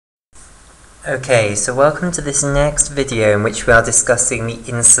Okay, so welcome to this next video in which we are discussing the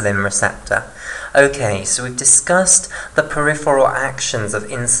insulin receptor. Okay, so we've discussed the peripheral actions of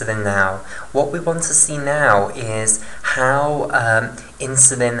insulin now. What we want to see now is how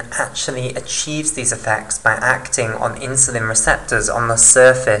insulin actually achieves these effects by acting on insulin receptors on the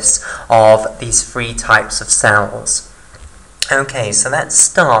surface of these three types of cells. Okay, so let's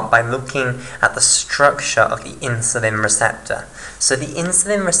start by looking at the structure of the insulin receptor. So the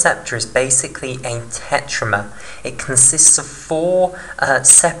insulin receptor is basically a tetramer. It consists of four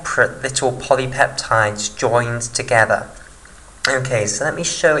separate little polypeptides joined together. Okay, so let me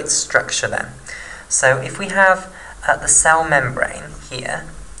show its structure then. So if we have the cell membrane here,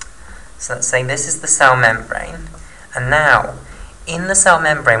 so let's say this is the cell membrane, and now in the cell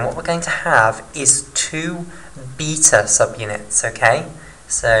membrane what we're going to have is two beta subunits, okay?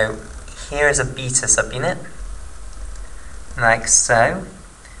 So here is a beta subunit, like so,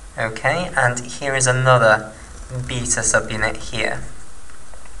 okay, and here is another beta subunit here.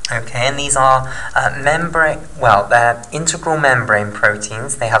 Okay, and these are they're integral membrane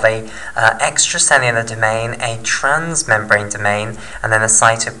proteins. They have a extracellular domain, a transmembrane domain, and then a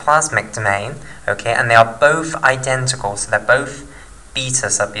cytoplasmic domain, okay, and they are both identical, so they're both beta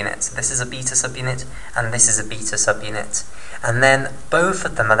subunits. So this is a beta subunit, and this is a beta subunit. And then both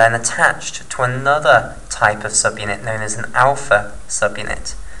of them are then attached to another type of subunit known as an alpha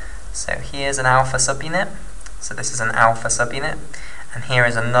subunit. So here's an alpha subunit, so this is an alpha subunit, and here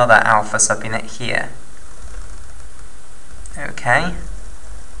is another alpha subunit here. Okay,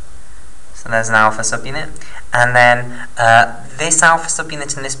 so there's an alpha subunit, and then this alpha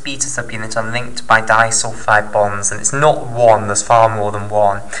subunit and this beta subunit are linked by disulfide bonds, and it's not one, there's far more than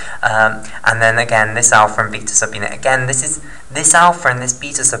one. And then again, this alpha and beta subunit, again, this alpha and this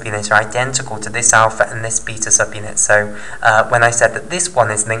beta subunit are identical to this alpha and this beta subunit. So when I said that this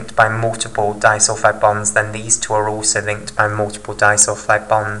one is linked by multiple disulfide bonds, then these two are also linked by multiple disulfide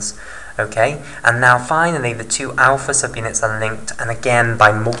bonds. Okay, and now finally the two alpha subunits are linked, and again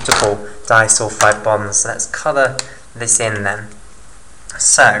by multiple disulfide bonds. So let's colour this in then.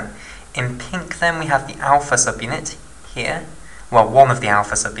 So in pink then we have the alpha subunit here, well, one of the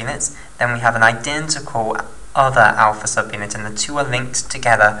alpha subunits, then we have an identical other alpha subunit, and the two are linked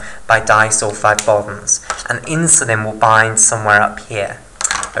together by disulfide bonds, and insulin will bind somewhere up here.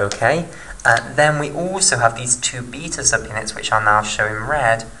 Okay, then we also have these two beta subunits, which are now shown in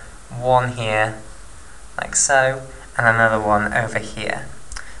red, one here, like so, and another one over here.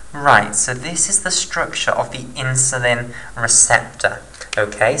 Right, so this is the structure of the insulin receptor.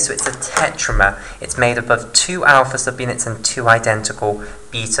 Okay, so it's a tetramer. It's made up of two alpha subunits and two identical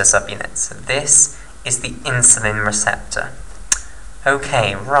beta subunits. So this is the insulin receptor.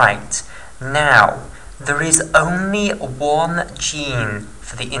 Okay, right. Now, there is only one gene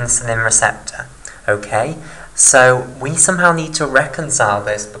for the insulin receptor. Okay, so we somehow need to reconcile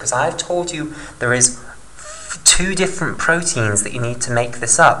this, because I've told you there is two different proteins that you need to make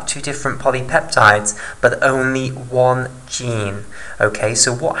this up, two different polypeptides, but only one gene. Okay,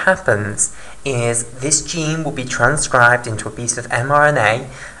 so what happens is this gene will be transcribed into a piece of mRNA.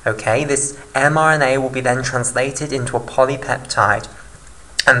 Okay, this mRNA will be then translated into a polypeptide.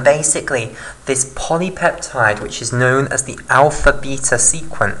 And basically, this polypeptide, which is known as the alpha-beta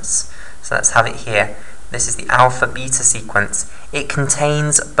sequence, so let's have it here. This is the alpha-beta sequence. It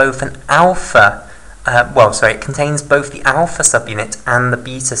contains both an alpha, it contains both the alpha subunit and the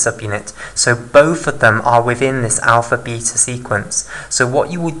beta subunit. So both of them are within this alpha-beta sequence. So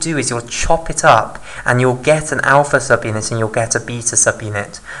what you will do is you'll chop it up, and you'll get an alpha subunit and you'll get a beta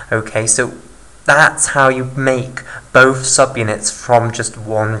subunit. Okay, so that's how you make both subunits from just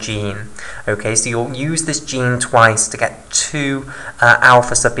one gene. Okay, so you'll use this gene twice to get two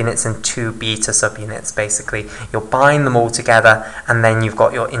alpha subunits and two beta subunits, basically. You'll bind them all together, and then you've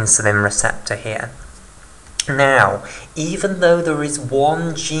got your insulin receptor here. Now, even though there is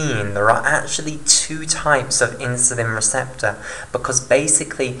one gene, there are actually two types of insulin receptor, because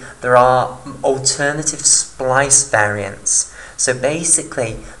basically there are alternative splice variants. So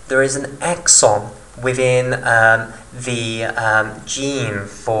basically, there is an exon within the gene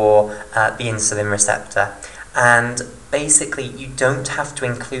for the insulin receptor, and basically you don't have to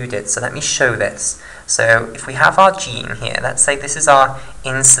include it. So let me show this. So if we have our gene here, let's say this is our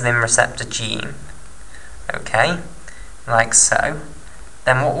insulin receptor gene, okay, like so,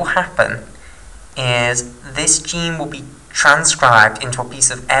 then what will happen is this gene will be transcribed into a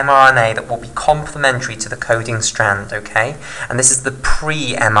piece of mRNA that will be complementary to the coding strand, okay? And this is the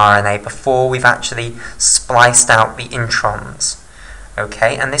pre-mRNA, before we've actually spliced out the introns,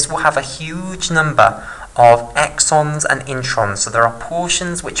 okay? And this will have a huge number of exons and introns. So there are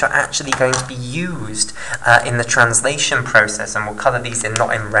portions which are actually going to be used in the translation process, and we'll colour these in,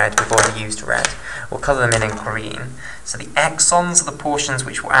 not in red, we've already used red. We'll colour them in green. So the exons are the portions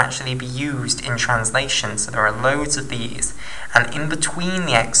which will actually be used in translation, so there are loads of these. And in between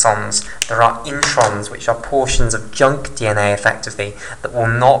the exons, there are introns, which are portions of junk DNA, effectively, that will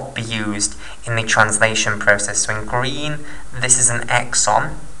not be used in the translation process. So in green, this is an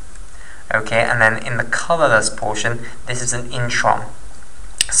exon, okay, and then in the colourless portion, this is an intron.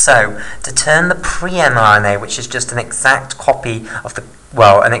 So, to turn the pre-mRNA, which is just an exact copy of the,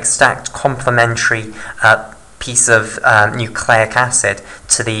 well, an exact complementary piece of nucleic acid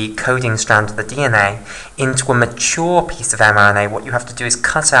to the coding strand of the DNA, into a mature piece of mRNA, what you have to do is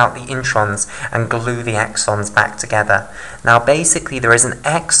cut out the introns and glue the exons back together. Now, basically, there is an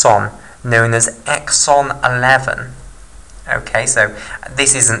exon known as exon 11. Okay, so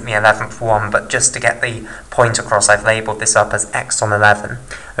this isn't the 11th one, but just to get the point across, I've labelled this up as exon 11.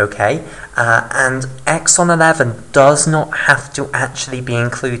 Okay, and exon 11 does not have to actually be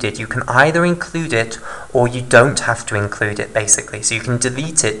included. You can either include it or you don't have to include it, basically. So you can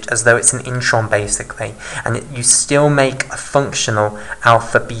delete it as though it's an intron, basically, and you still make a functional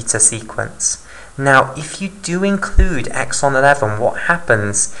alpha-beta sequence. Now, if you do include exon 11, what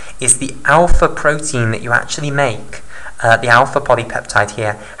happens is the alpha protein that you actually make, the alpha polypeptide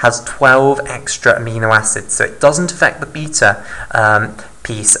here, has 12 extra amino acids, so it doesn't affect the beta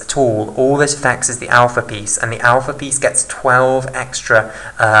piece at all. All this affects is the alpha piece, and the alpha piece gets 12 extra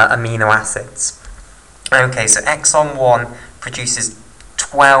amino acids. Okay, so exon 1 produces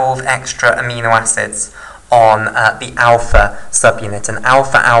 12 extra amino acids on the alpha subunit, and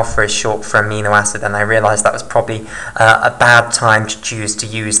alpha is short for amino acid, and I realised that was probably a bad time to choose to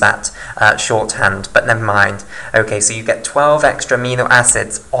use that shorthand, but never mind. Okay, so you get 12 extra amino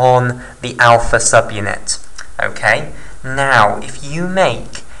acids on the alpha subunit. Okay, now if you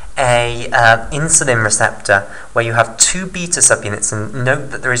make a insulin receptor where you have two beta subunits, and note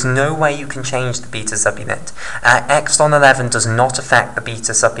that there is no way you can change the beta subunit. Exon 11 does not affect the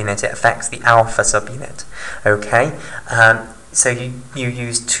beta subunit, it affects the alpha subunit. Okay, so you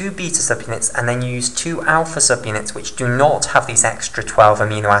use two beta subunits and then you use two alpha subunits which do not have these extra 12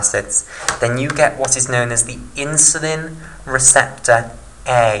 amino acids. Then you get what is known as the insulin receptor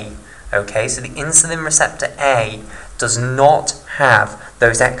A. Okay, so the insulin receptor A does not have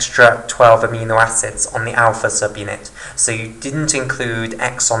those extra 12 amino acids on the alpha subunit. So you didn't include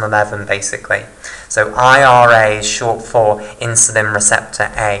exon 11, basically. So IRA is short for insulin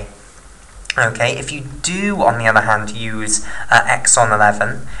receptor A. Okay, if you do, on the other hand, use exon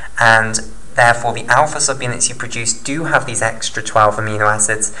 11, and therefore the alpha subunits you produce do have these extra 12 amino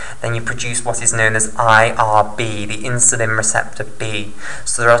acids, then you produce what is known as IRB, the insulin receptor B.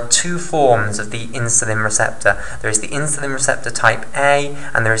 So there are two forms of the insulin receptor. There is the insulin receptor type A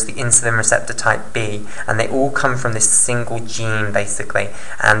and there is the insulin receptor type B, and they all come from this single gene, basically.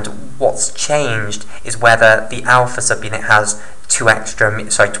 And what's changed is whether the alpha subunit has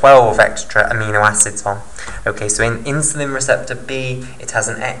 12 extra amino acids on. Okay, so in insulin receptor B, it has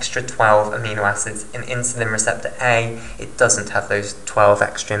an extra 12 amino acids. In insulin receptor A, it doesn't have those 12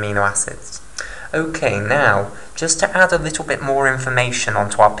 extra amino acids. Okay, now, just to add a little bit more information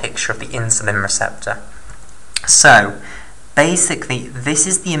onto our picture of the insulin receptor. So, basically, this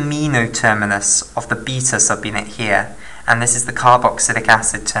is the amino terminus of the beta subunit here, and this is the carboxylic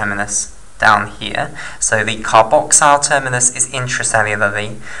acid terminus down here. So the carboxyl terminus is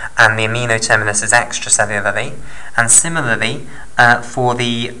intracellularly and the amino terminus is extracellularly, and similarly for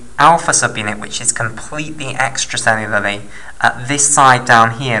the alpha subunit, which is completely extracellularly, this side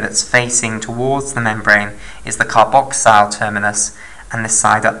down here that's facing towards the membrane is the carboxyl terminus, and this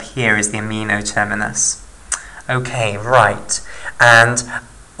side up here is the amino terminus. Okay, right, and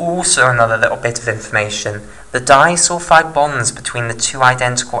also another little bit of information. The disulfide bonds between the two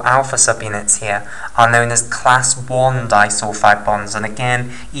identical alpha subunits here are known as class 1 disulfide bonds, and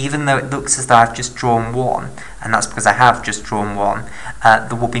again, even though it looks as though I've just drawn one, and that's because I have just drawn one,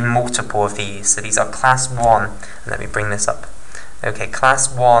 there will be multiple of these. So these are class 1, and let me bring this up. Okay, class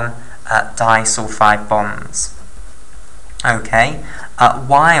 1 disulfide bonds. Okay,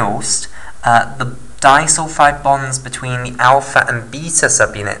 whilst the disulfide bonds between the alpha and beta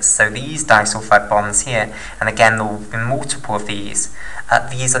subunits, so these disulfide bonds here, and again there will be multiple of these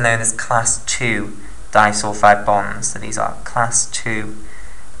are known as class 2 disulfide bonds. So these are class 2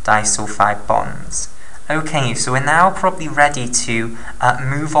 disulfide bonds. Okay, so we're now probably ready to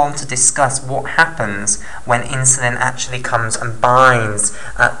move on to discuss what happens when insulin actually comes and binds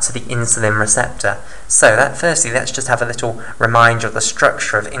to the insulin receptor. So firstly, let's just have a little reminder of the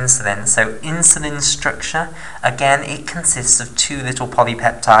structure of insulin. So insulin structure, again, it consists of two little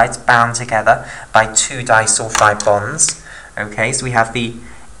polypeptides bound together by two disulfide bonds. Okay, so we have the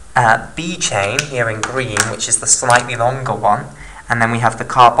B chain here in green, which is the slightly longer one, and then we have the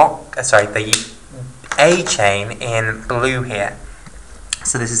A chain in blue here.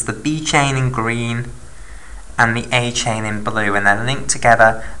 So this is the B chain in green and the A chain in blue, and they're linked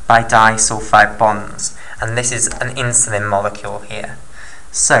together by disulfide bonds. And this is an insulin molecule here.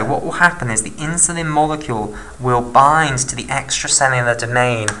 So what will happen is the insulin molecule will bind to the extracellular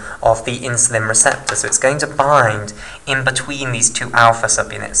domain of the insulin receptor. So it's going to bind in between these two alpha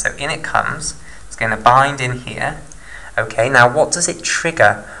subunits. So in it comes, it's going to bind in here. Okay, now what does it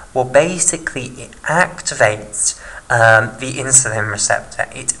trigger? Well, basically it activates the insulin receptor.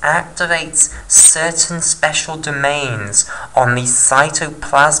 It activates certain special domains on the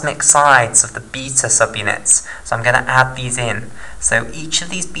cytoplasmic sides of the beta subunits. So I'm going to add these in. So each of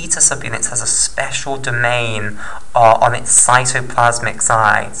these beta subunits has a special domain on its cytoplasmic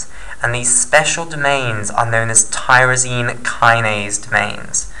sides. And these special domains are known as tyrosine kinase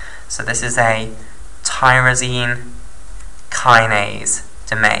domains. So this is a tyrosine kinase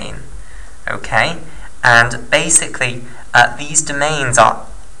domain. Okay? And basically, these domains are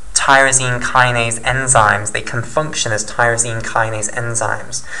tyrosine kinase enzymes. They can function as tyrosine kinase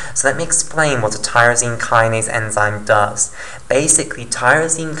enzymes. So let me explain what a tyrosine kinase enzyme does. Basically,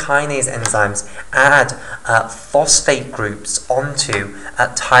 tyrosine kinase enzymes add phosphate groups onto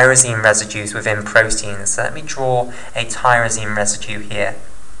tyrosine residues within proteins. So let me draw a tyrosine residue here.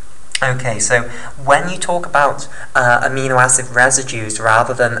 Okay, so when you talk about amino acid residues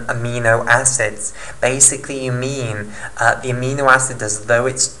rather than amino acids, basically you mean the amino acid as though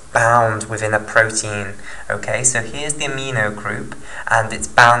it's bound within a protein. Okay, so here's the amino group, and it's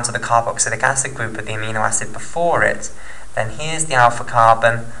bound to the carboxylic acid group of the amino acid before it. Then here's the alpha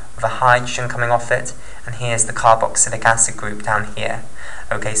carbon with a hydrogen coming off it, and here's the carboxylic acid group down here.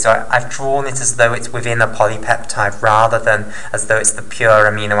 Okay, so I've drawn it as though it's within a polypeptide rather than as though it's the pure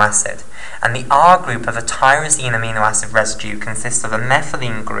amino acid. And the R group of a tyrosine amino acid residue consists of a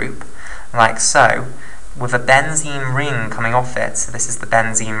methylene group, like so, with a benzene ring coming off it. So this is the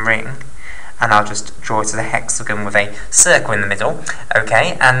benzene ring. And I'll just draw it as a hexagon with a circle in the middle.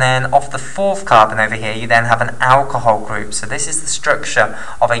 Okay, and then off the fourth carbon over here, you then have an alcohol group. So this is the structure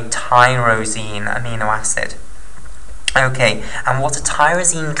of a tyrosine amino acid. Okay, and what a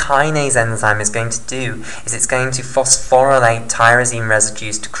tyrosine kinase enzyme is going to do is it's going to phosphorylate tyrosine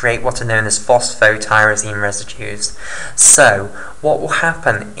residues to create what are known as phosphotyrosine residues. So, what will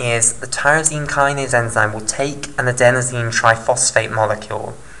happen is the tyrosine kinase enzyme will take an adenosine triphosphate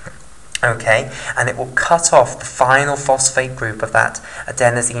molecule, okay, and it will cut off the final phosphate group of that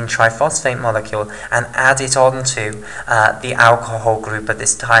adenosine triphosphate molecule and add it onto the alcohol group of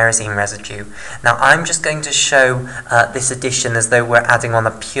this tyrosine residue. Now I'm just going to show this addition as though we're adding on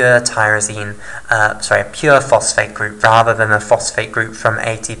a pure a pure phosphate group rather than a phosphate group from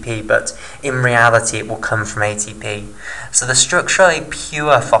ATP, but in reality it will come from ATP. So the structure of a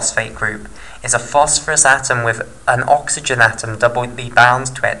pure phosphate group is a phosphorus atom with an oxygen atom doubly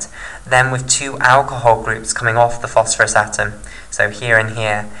bound to it, then with two alcohol groups coming off the phosphorus atom, so here and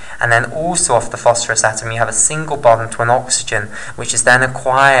here, and then also off the phosphorus atom you have a single bond to an oxygen, which is then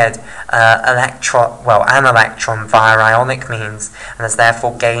acquired an electron via ionic means, and has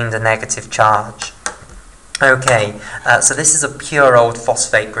therefore gained a negative charge. Okay, so this is a pure old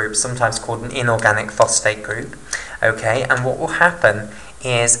phosphate group, sometimes called an inorganic phosphate group. Okay, and what will happen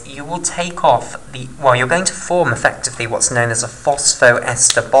is you will take off you're going to form effectively what's known as a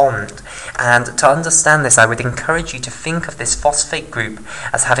phosphoester bond. And to understand this, I would encourage you to think of this phosphate group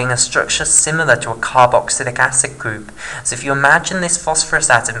as having a structure similar to a carboxylic acid group. So if you imagine this phosphorus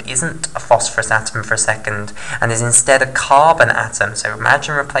atom isn't a phosphorus atom for a second, and is instead a carbon atom, so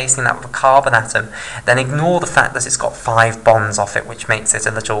imagine replacing that with a carbon atom, then ignore the fact that it's got 5 bonds off it, which makes it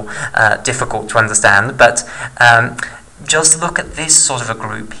a little difficult to understand, but just look at this sort of a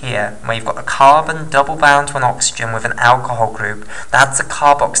group here, where you've got a carbon double bound to an oxygen with an alcohol group. That's a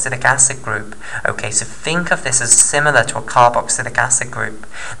carboxylic acid group. Okay, so think of this as similar to a carboxylic acid group.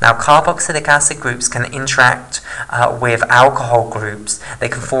 Now, carboxylic acid groups can interact with alcohol groups. They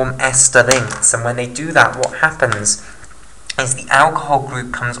can form ester links, and when they do that, what happens is the alcohol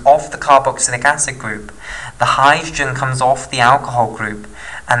group comes off the carboxylic acid group, the hydrogen comes off the alcohol group,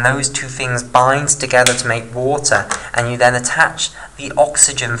 and those two things bind together to make water, and you then attach the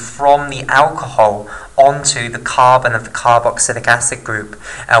oxygen from the alcohol onto the carbon of the carboxylic acid group,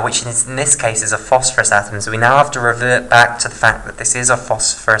 which in this case is a phosphorus atom. So we now have to revert back to the fact that this is a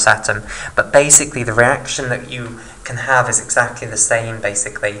phosphorus atom, but basically the reaction that you can have is exactly the same,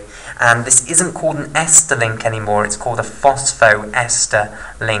 basically. And this isn't called an ester link anymore, it's called a phosphoester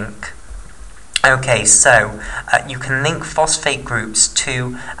link. Okay, so you can link phosphate groups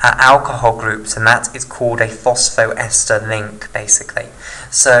to alcohol groups, and that is called a phosphoester link, basically.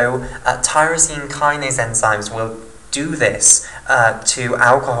 So tyrosine kinase enzymes will do this to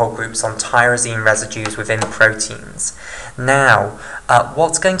alcohol groups on tyrosine residues within proteins. Now,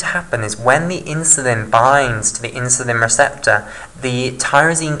 what's going to happen is when the insulin binds to the insulin receptor, the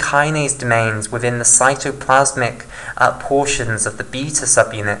tyrosine kinase domains within the cytoplasmic portions of the beta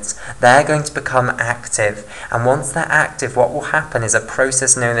subunits, they're going to become active. And once they're active, what will happen is a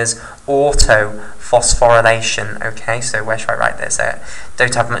process known as autophosphorylation. Okay, so where should I write this? I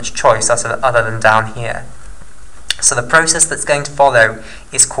don't have much choice other than down here. So the process that's going to follow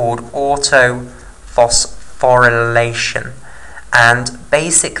is called autophosphorylation. And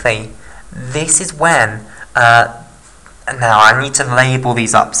basically, this is when, now I need to label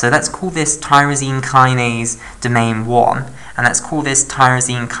these up. So let's call this tyrosine kinase domain 1, and let's call this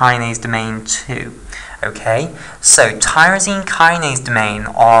tyrosine kinase domain 2. Okay, so tyrosine kinase domain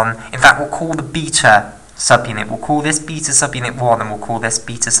on, in fact we'll call the beta subunit, we'll call this beta subunit 1 and we'll call this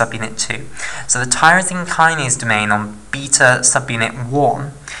beta subunit 2. So the tyrosine kinase domain on beta subunit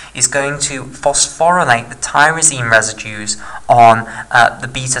 1 is going to phosphorylate the tyrosine residues on the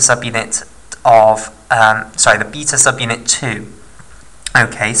beta subunit of, the beta subunit 2.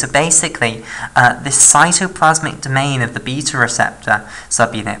 Okay, so basically, this cytoplasmic domain of the beta receptor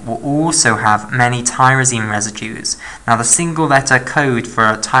subunit will also have many tyrosine residues. Now, the single letter code for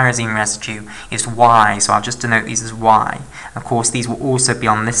a tyrosine residue is Y, so I'll just denote these as Y. Of course, these will also be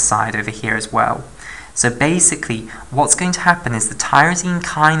on this side over here as well. So basically, what's going to happen is the tyrosine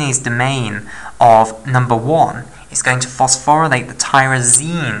kinase domain of number 1 is going to phosphorylate the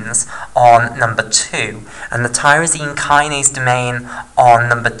tyrosines on number 2, and the tyrosine kinase domain on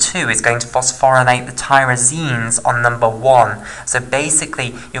number 2 is going to phosphorylate the tyrosines on number 1. So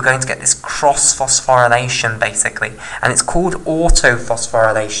basically, you're going to get this cross-phosphorylation, basically, and it's called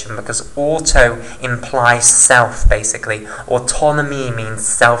autophosphorylation because auto implies self, basically. Autonomy means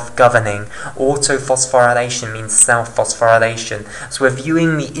self-governing. Autophosphorylation means self-phosphorylation. So we're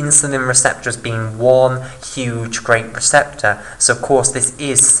viewing the insulin receptor as being one huge great receptor, so of course this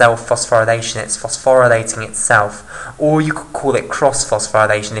is self-phosphorylation, it's phosphorylating itself, or you could call it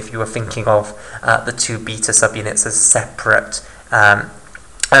cross-phosphorylation if you were thinking of the two beta subunits as separate.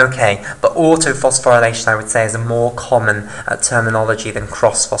 Okay, but autophosphorylation I would say is a more common terminology than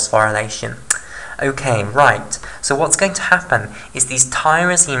cross-phosphorylation. Okay, right, so what's going to happen is these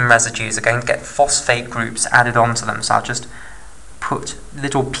tyrosine residues are going to get phosphate groups added onto them, so I'll just put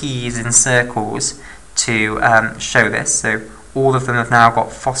little p's in circles to show this. So all of them have now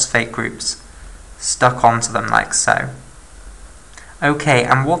got phosphate groups stuck onto them like so. Okay,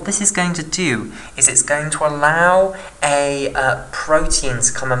 and what this is going to do is it's going to allow a protein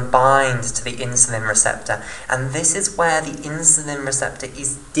to come and bind to the insulin receptor, and this is where the insulin receptor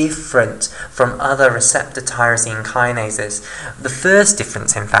is different from other receptor tyrosine kinases. The first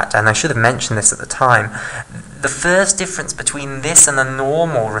difference, in fact, and I should have mentioned this at the time, the first difference between this and a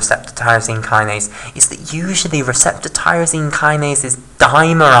normal receptor tyrosine kinase is that usually receptor tyrosine kinases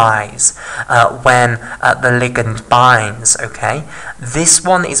dimerize when the ligand binds, okay? This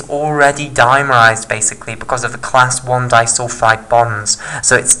one is already dimerized, basically, because of the class 1 disulfide bonds,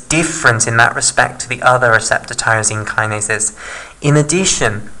 so it's different in that respect to the other receptor tyrosine kinases. In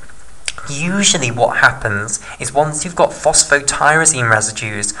addition, usually what happens is once you've got phosphotyrosine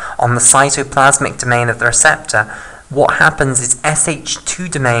residues on the cytoplasmic domain of the receptor, what happens is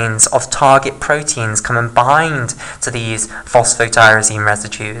SH2 domains of target proteins come and bind to these phosphotyrosine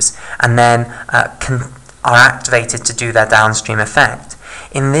residues and then are activated to do their downstream effect.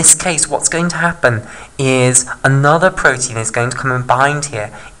 In this case, what's going to happen is another protein is going to come and bind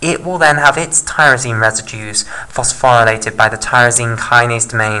here. It will then have its tyrosine residues phosphorylated by the tyrosine kinase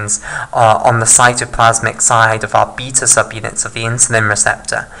domains on the cytoplasmic side of our beta subunits of the insulin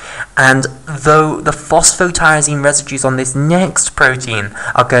receptor. And though the phosphotyrosine residues on this next protein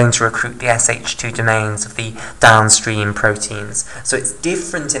are going to recruit the SH2 domains of the downstream proteins. So it's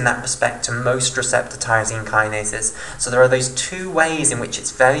different in that respect to most receptor tyrosine kinases. So there are those two ways in which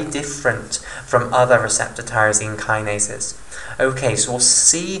it's very different from other receptor tyrosine kinases. Okay, so we'll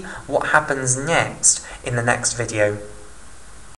see what happens next in the next video.